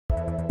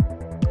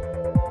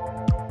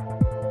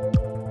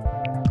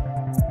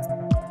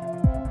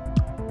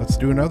Let's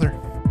do another.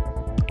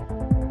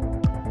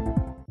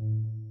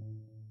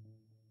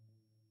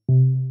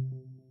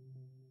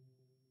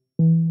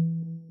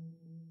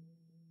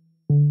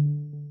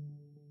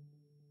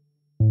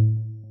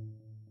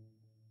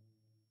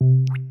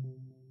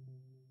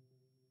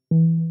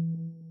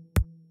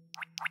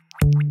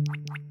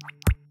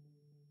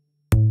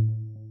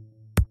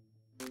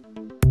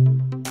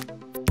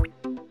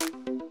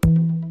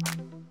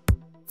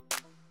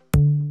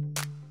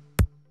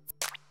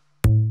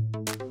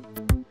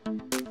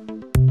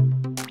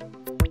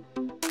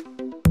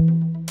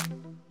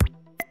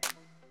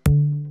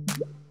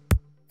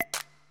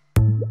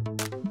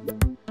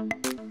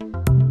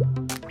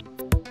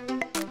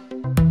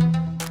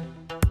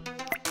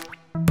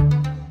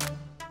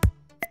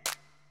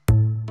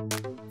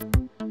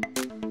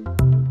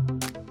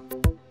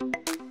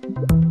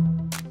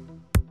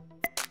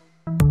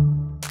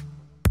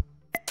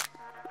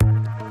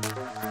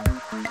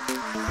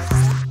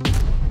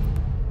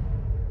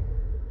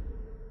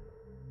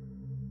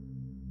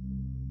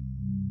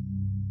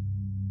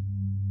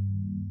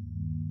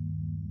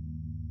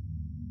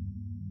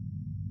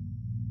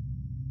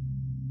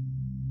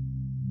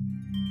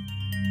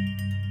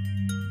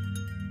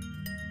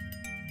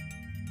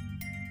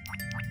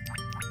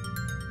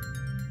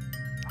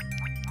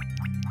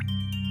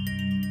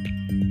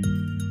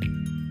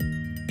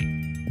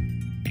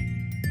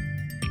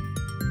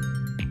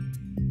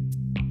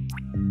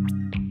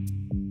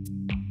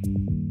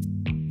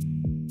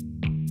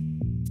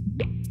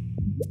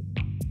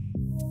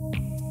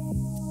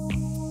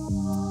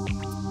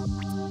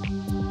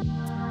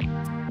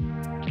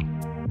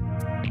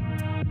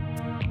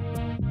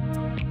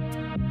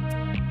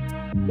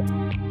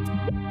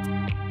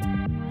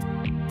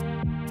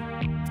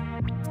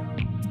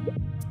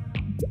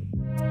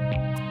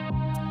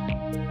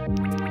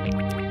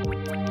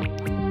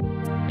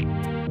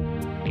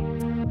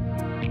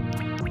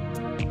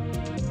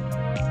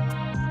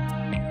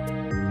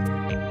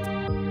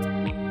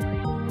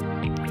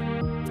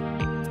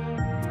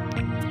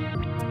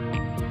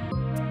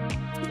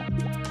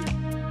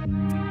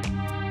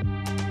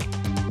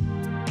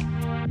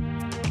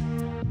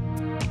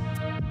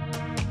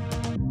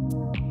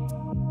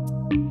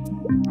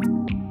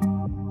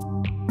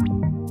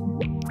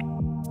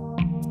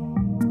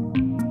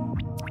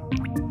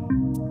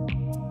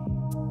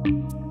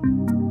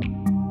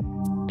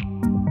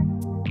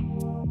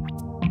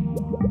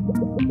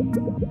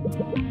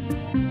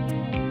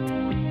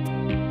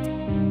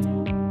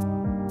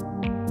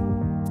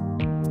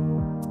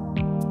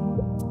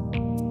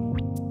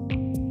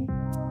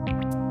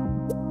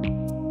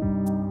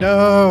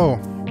 No,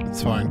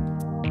 it's fine.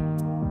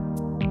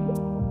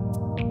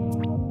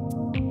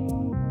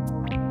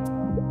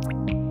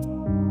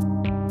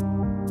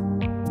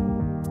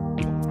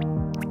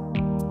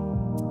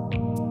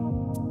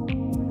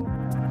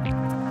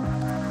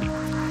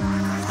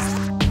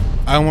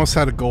 I almost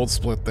had a gold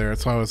split there,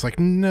 so I was like,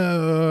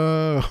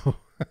 no.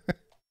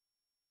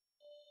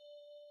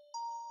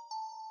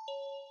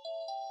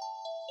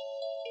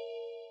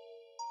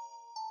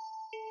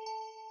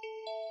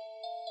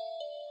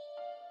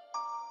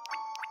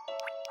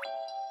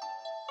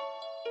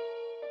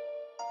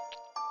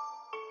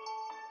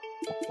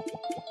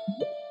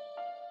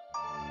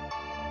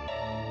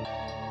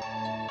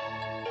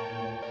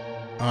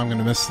 I'm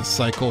gonna miss the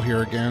cycle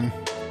here again.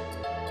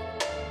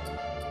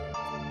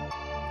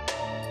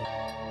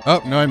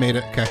 Oh, no, I made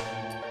it. Okay.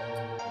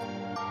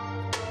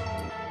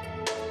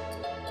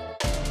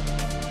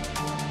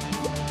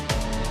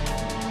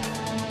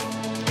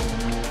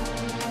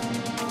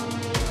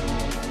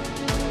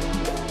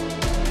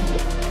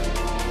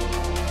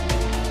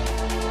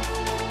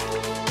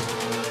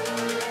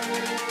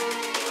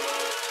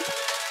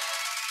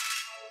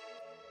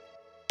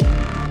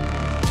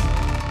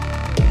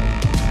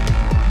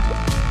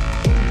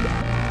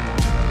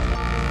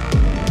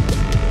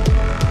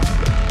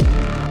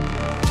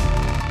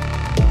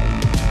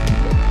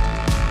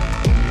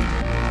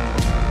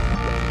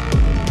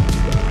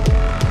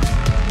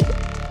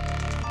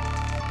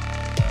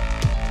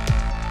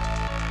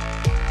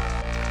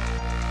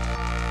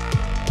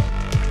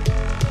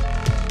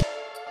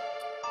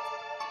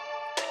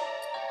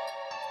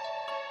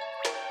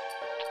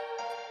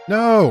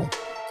 No!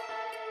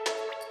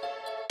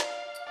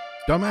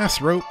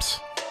 Dumbass ropes.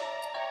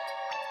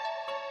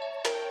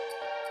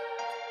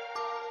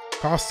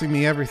 Costing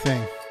me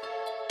everything.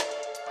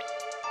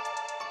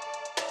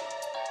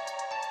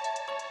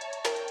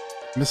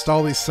 Missed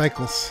all these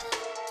cycles.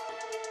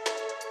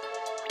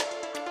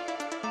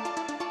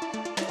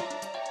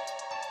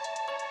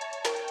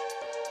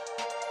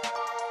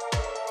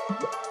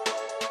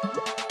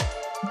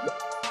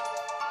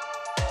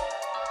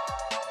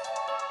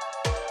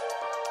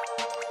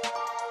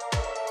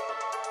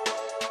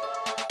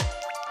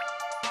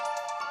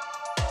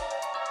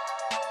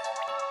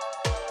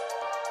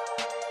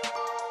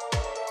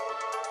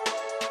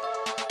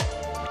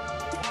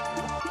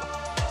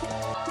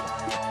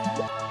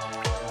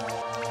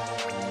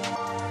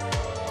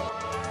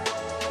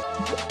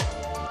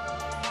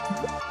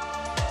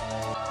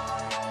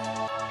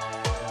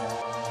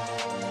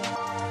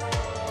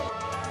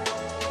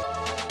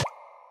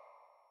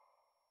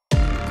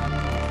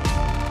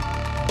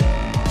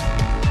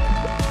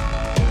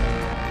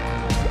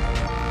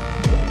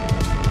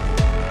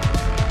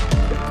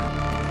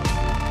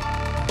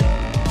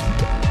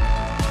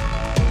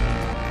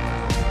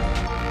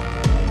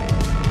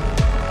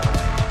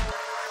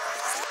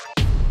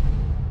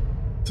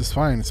 was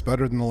fine. It's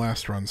better than the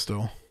last run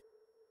still.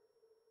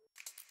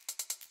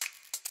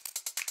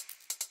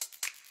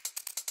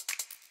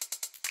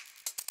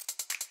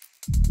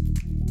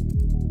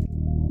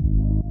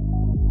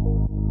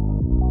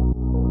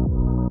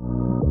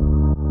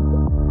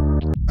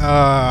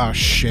 Ah,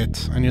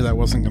 shit. I knew that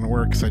wasn't going to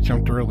work because I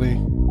jumped early.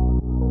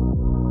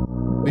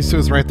 At least it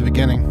was right at the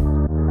beginning.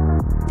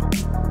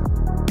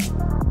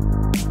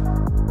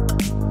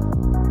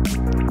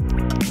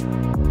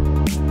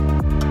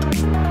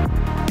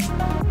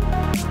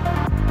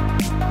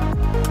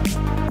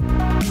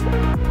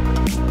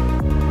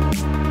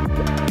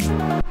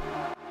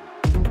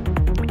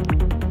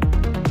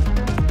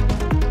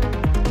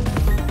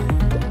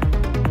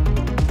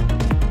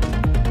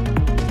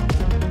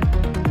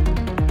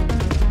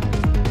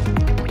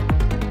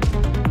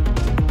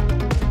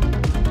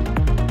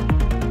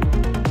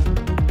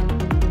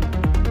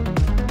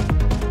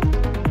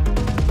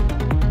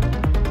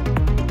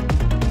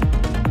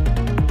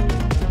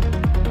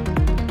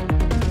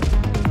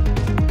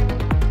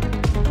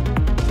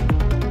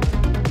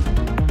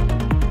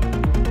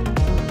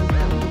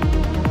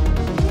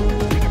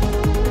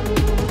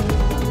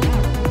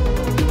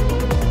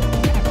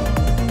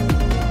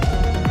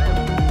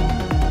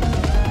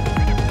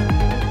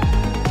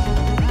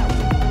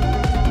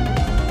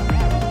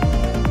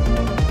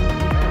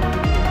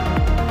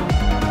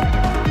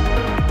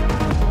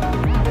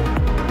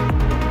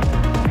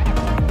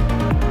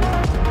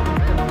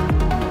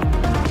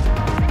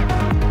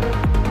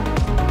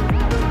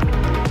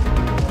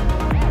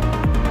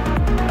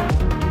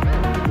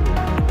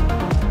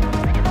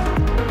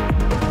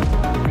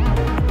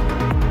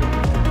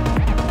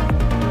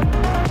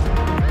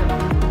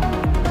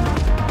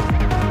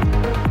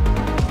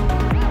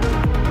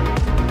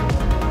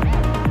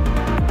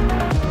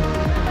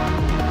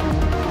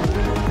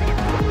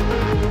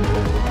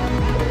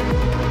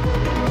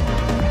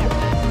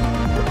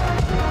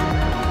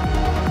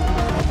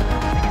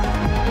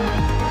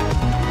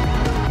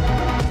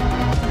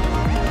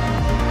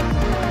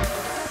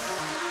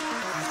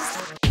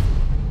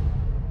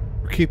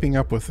 Keeping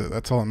up with it,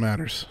 that's all that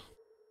matters.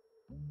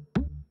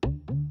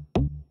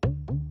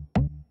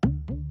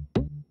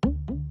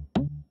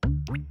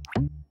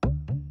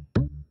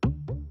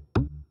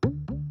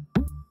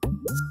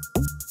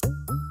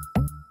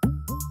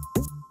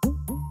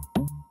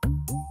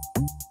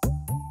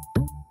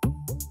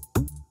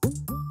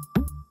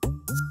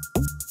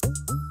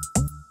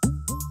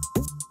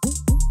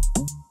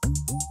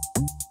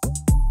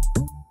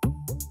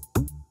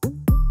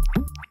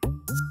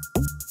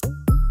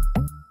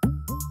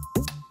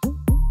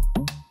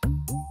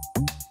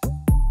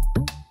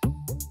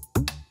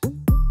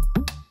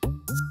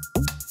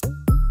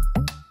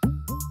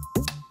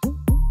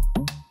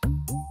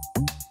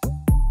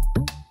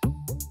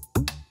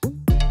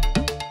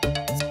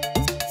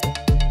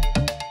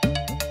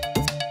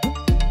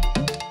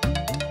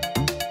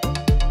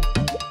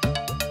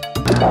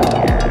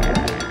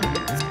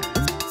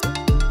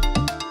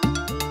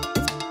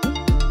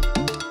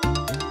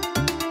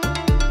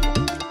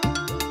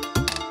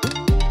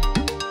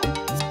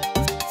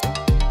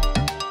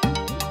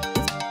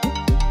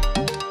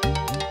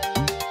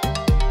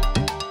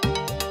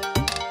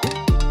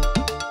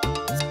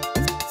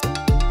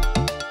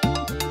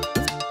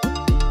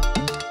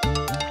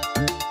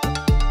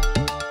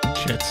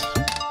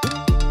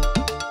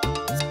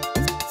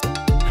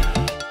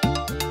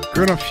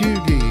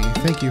 Fugi,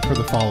 thank you for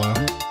the follow.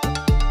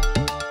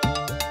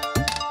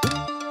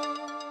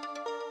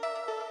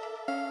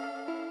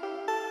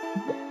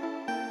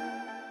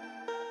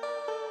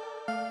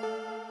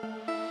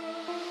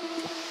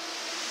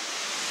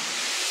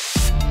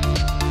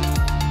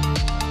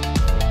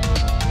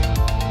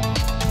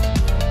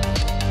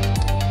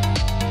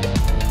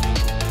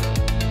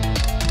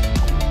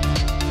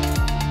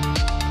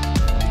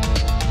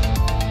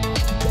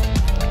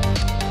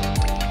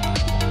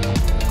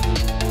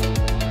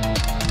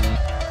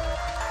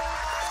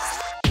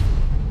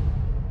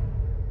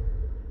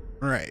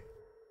 All right,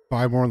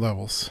 5 more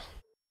levels.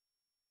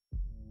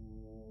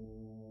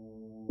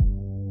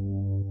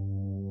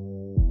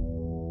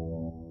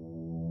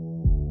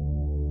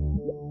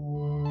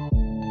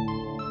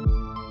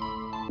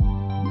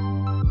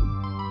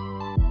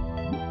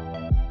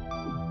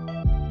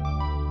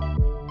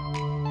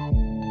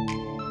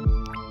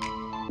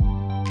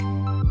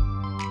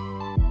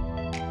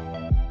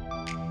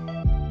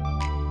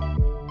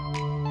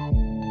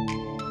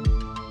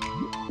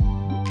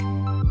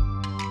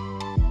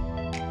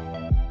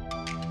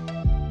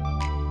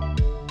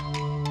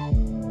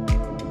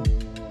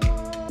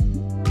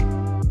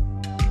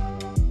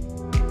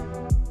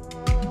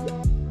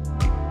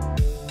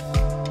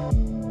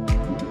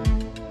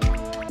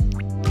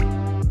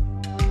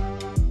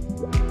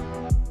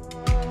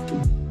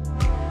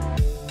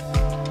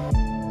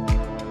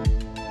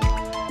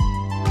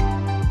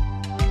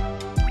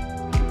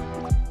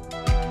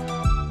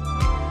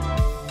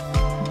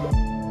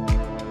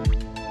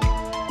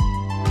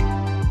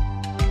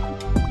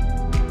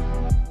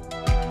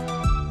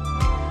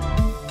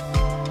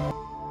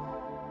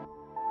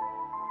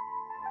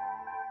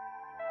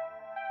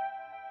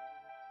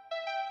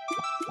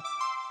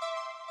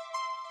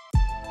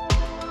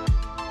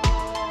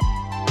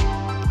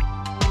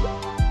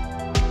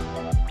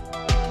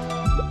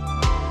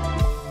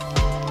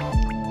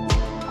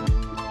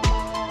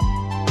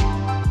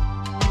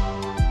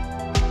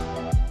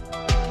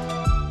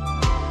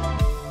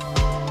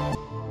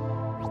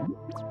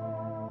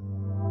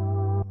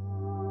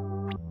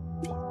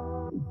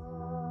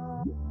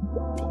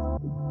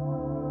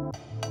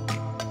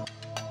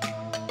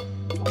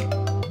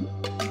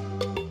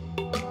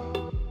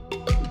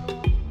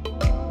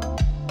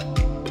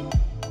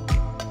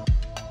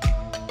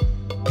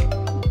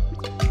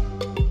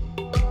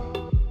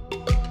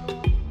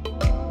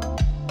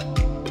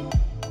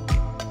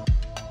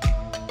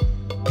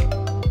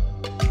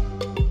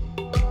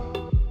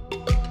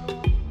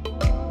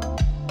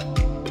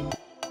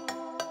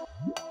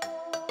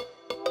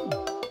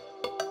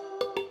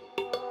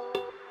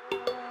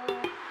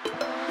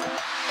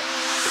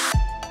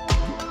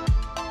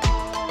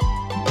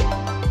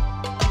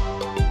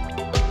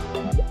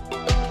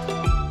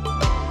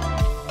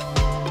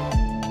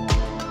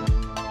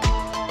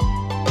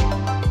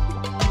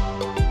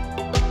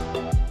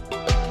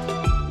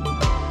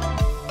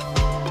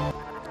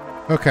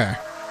 Okay,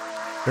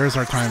 there's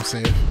our time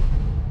save.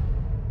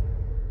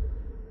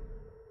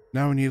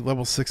 Now we need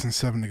level 6 and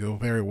 7 to go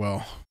very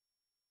well.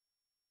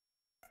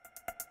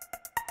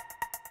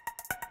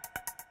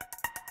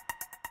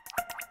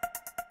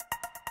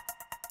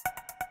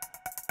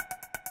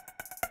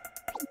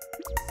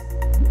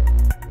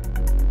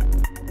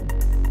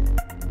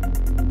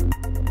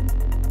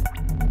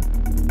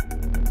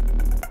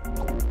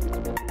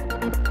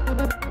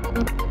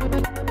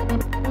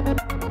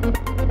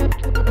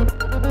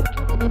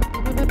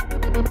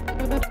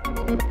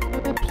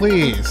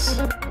 Please.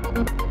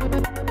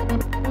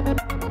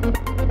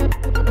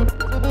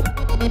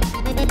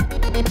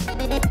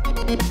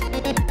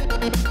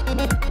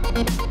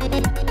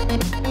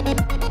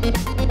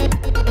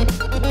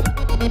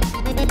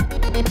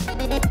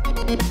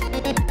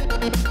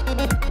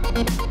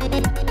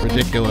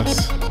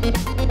 Ridiculous.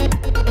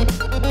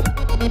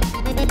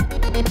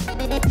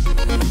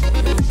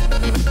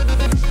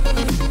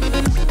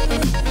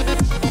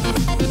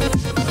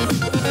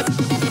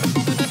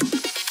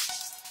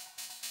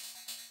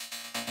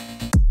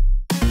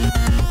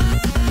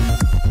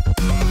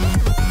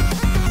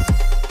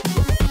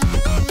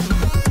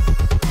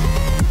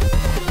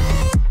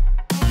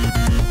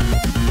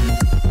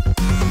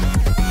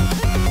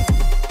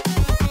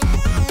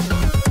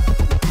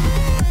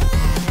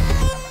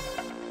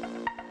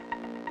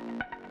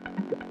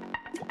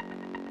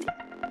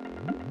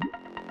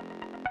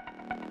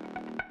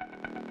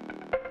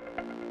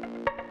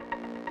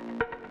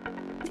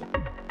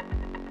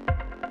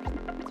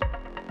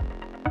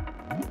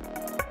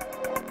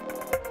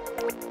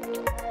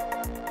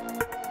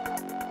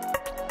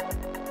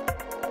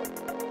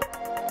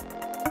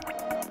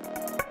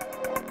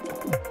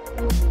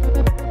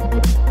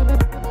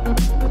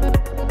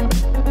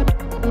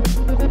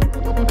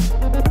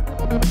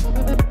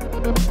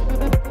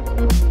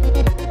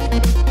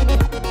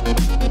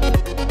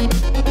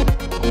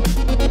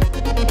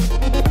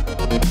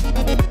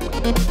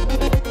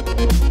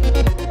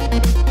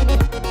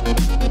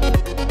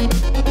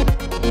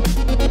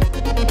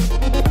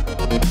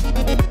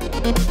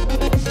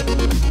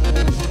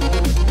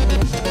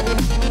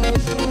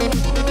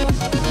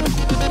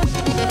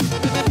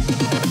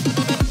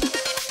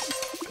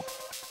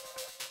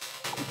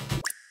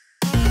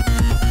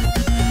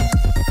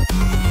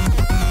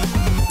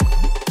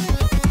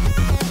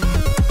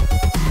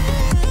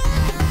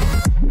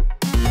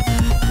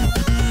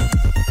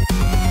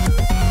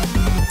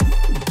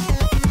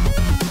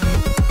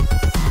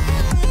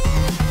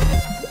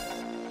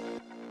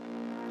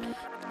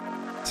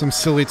 Some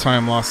silly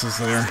time losses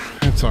there.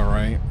 It's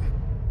alright.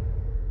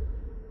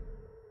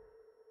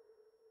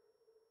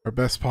 Our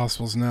best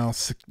possibles now,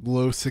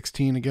 low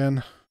 16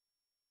 again.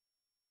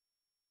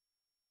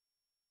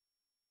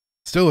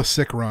 Still a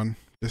sick run.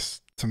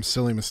 Just some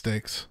silly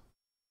mistakes.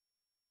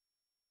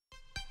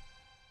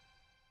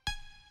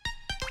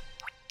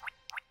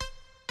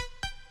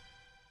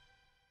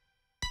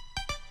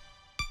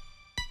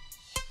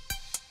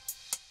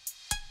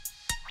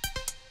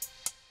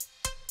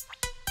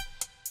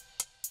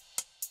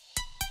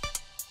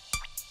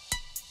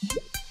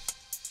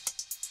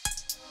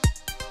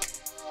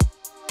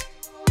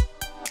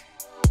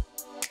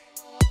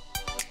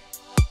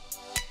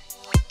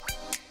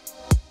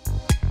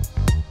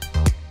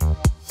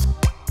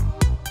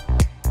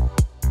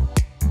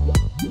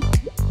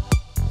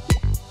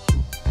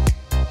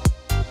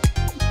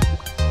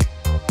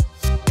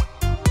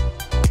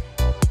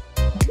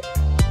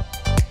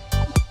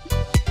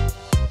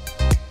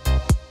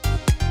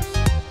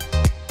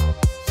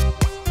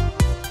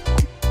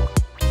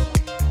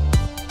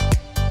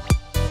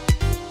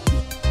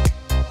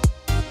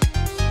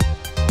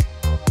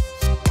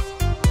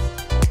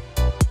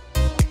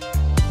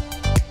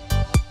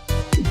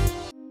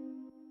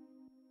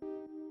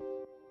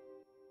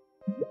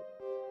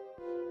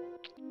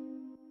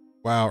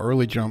 Wow,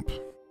 early jump.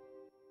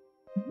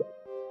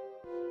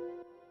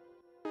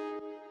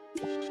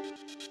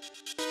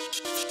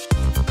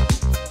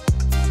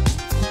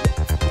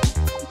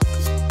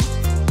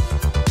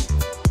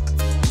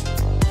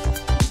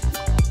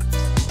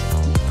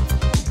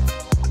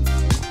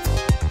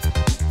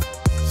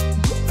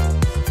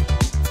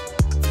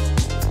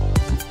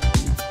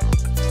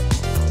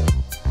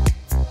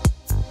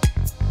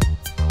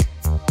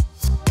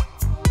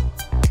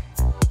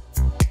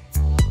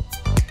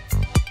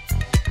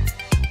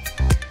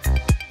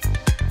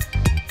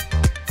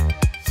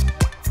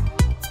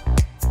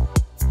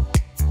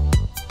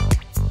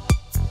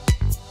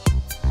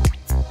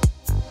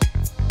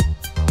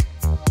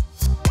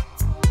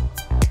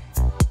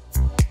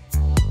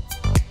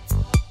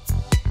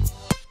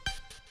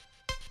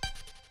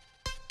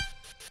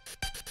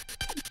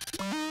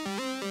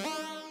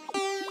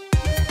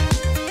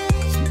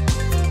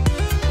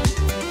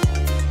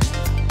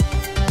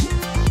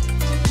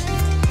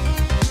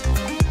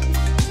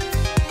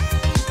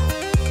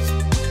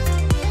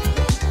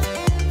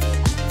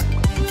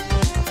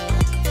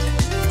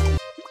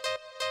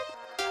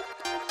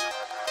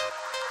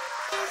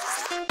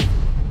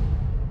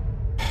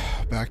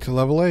 to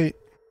level 8.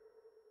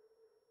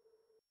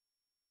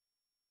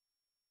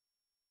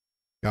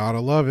 Gotta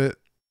love it.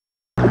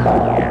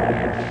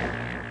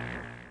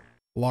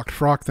 Locked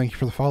Frock, thank you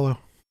for the follow.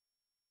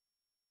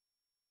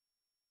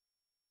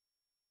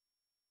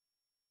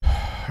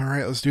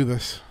 Alright, let's do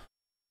this.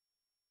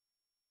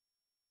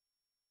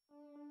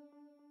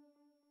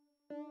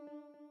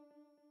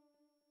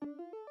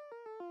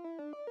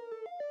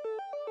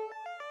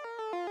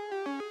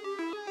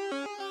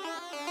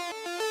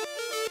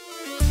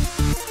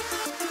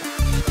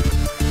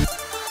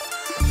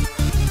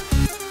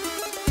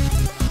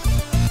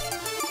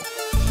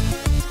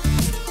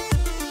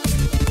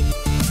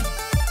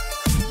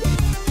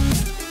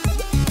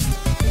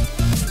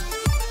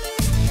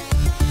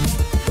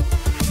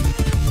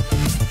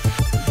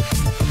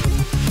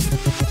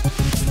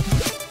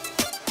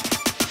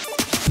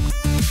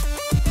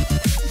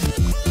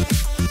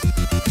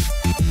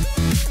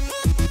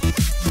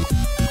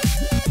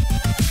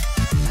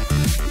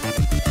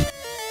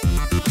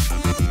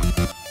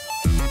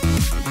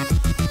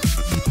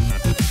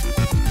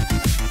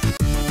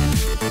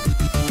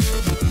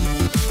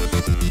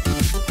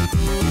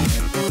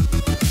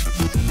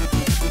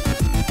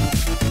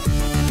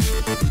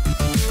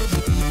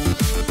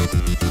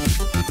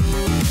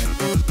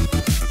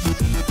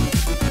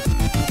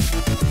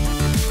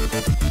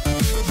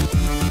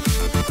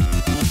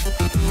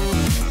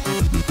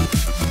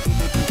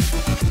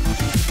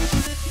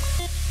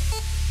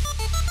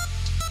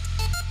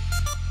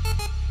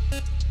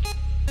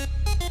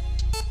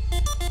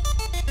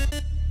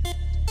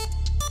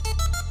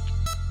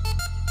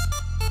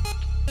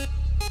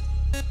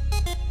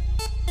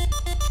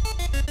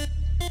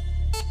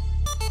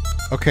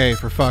 Okay,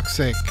 for fuck's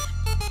sake.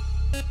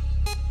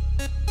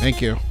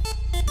 Thank you.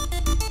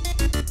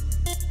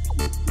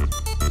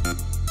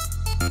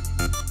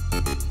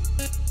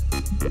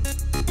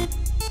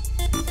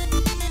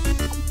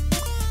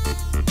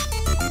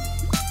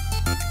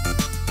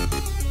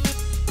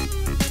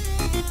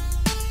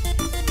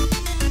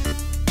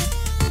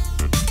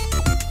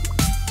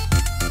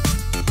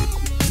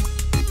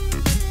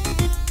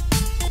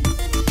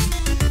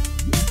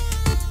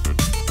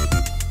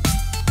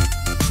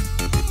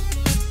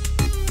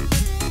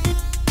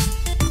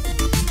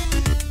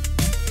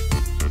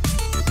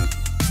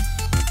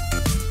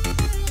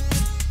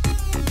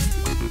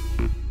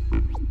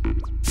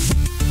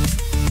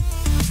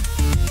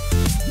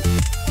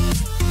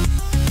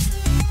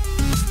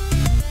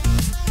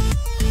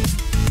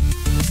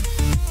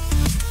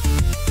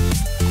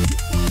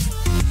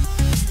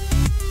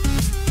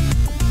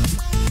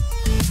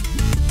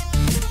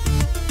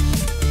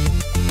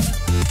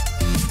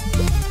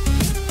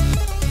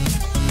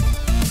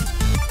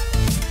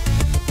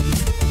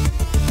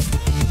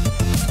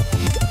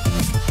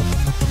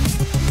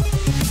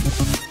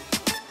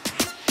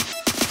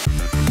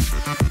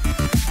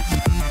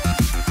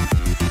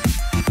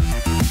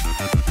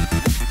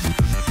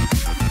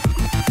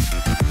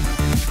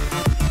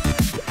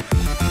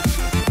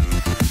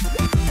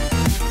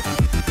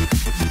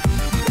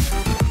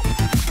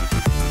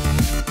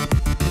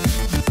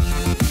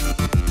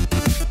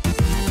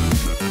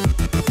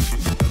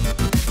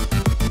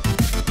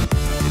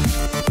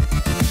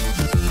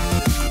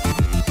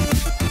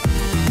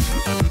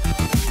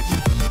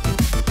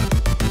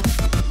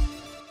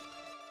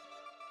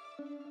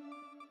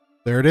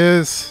 There it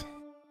is.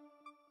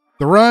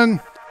 The run.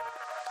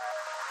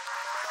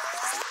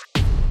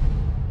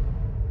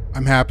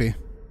 I'm happy.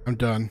 I'm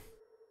done.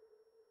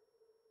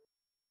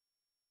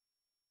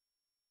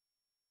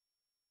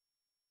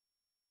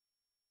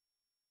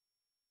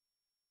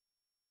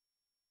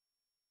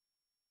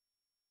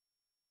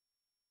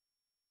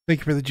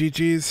 Thank you for the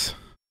GGs.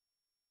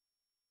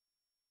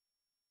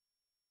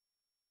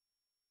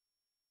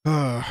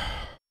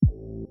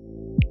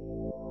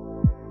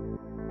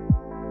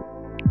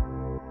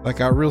 That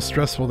got real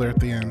stressful there at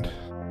the end.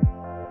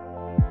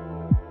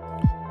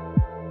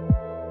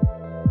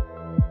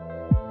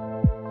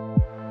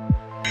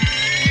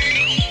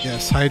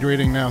 Yes,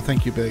 hydrating now.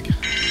 Thank you, Big.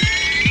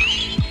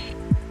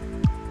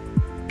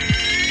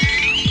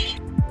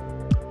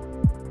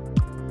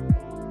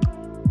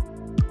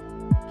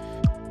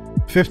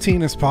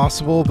 $15 is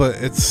possible, but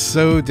it's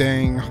so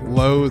dang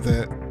low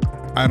that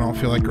I don't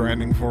feel like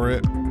grinding for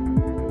it.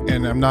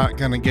 And I'm not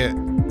gonna get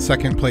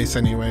second place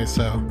anyway,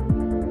 so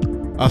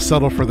I'll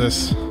settle for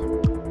this.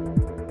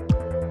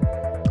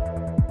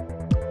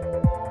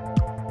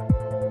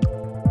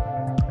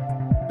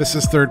 This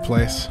is third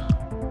place.